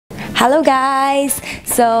Hello guys!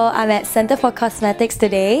 So I'm at Center for Cosmetics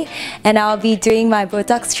today and I'll be doing my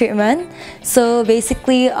Botox treatment. So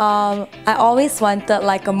basically I always wanted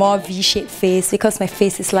like a more V-shaped face because my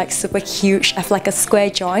face is like super huge. I have like a square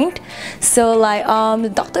joint. So like the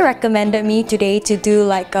doctor recommended me today to do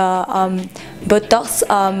like a Botox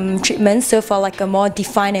treatment, so for like a more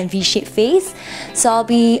defined and V-shaped face. So I'll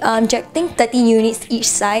be injecting 30 units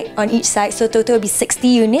on each side, so total will be 60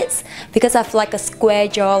 units because I have like a square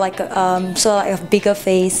jaw, like a, so like a bigger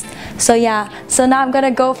face. So yeah, so now I'm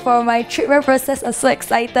gonna go for my treatment process. I'm so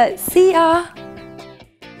excited. See ya!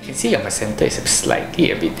 You can see your placenta is slightly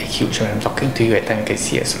a bit huge. When I'm talking to you at time, you can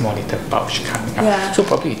see a small little bulge coming up. Yeah. So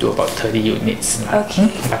probably you do about 30 units. Okay.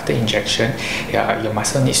 After injection, your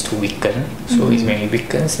muscle needs to weaken. So when it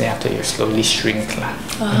weakens, then after you slowly shrink.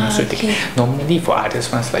 So okay. Normally for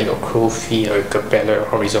others ones like your crow feet or your glabellar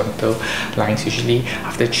horizontal lines, usually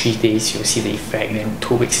after 3 days you'll see the effect, then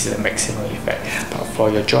 2 weeks is the maximum effect. But for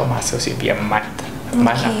your jaw muscles, it'll be a month.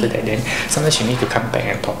 After that, then sometimes you need to come back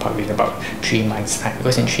and top up in about 3 months time,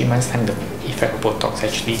 because in 3 months time the effect of Botox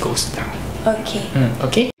actually goes down. Okay.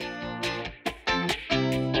 Okay.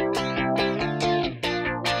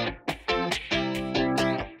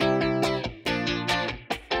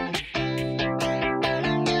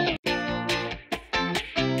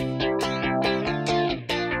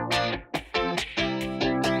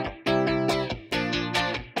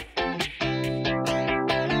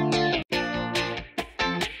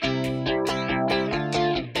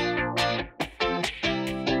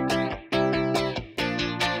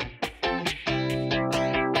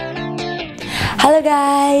 Hello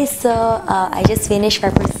guys, so I just finished my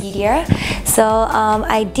procedure. So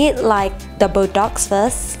I did like the Botox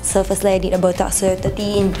first. So firstly I did a Botox, so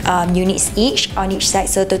 30 units each on each side,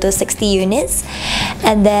 so total 60 units.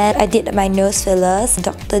 And then I did my nose fillers. The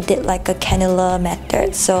doctor did like a cannula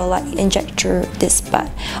method, so like inject through this part.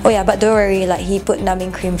 Oh yeah, but don't worry, like he put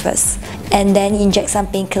numbing cream first. And then he inject some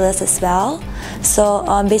painkillers as well. So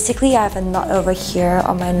basically I have a knot over here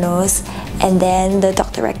on my nose, and then the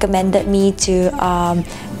doctor recommended me to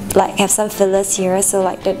like have some fillers here, so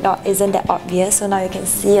like the knot isn't that obvious. So now you can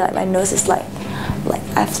see like my nose is like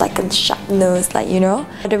I have like a sharp nose, like, you know.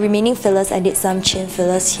 For the remaining fillers, I did some chin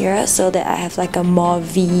fillers here so that I have like a more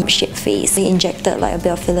V-shaped face. I injected like a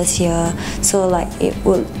bit of fillers here, so like it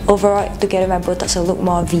will overall together my Botox will look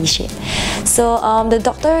more V-shaped. So the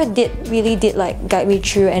doctor really did like guide me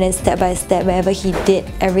through, and then step by step wherever he did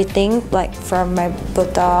everything, like from my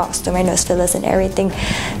Botox to my nose fillers and everything.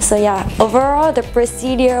 So yeah, overall the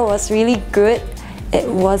procedure was really good. It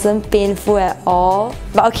wasn't painful at all,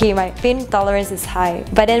 but okay, my pain tolerance is high,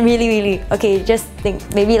 but then really okay, just think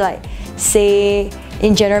maybe like say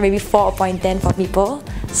in general maybe 4.10 for people.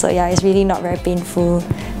 So yeah, it's really not very painful.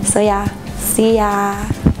 So yeah, see ya.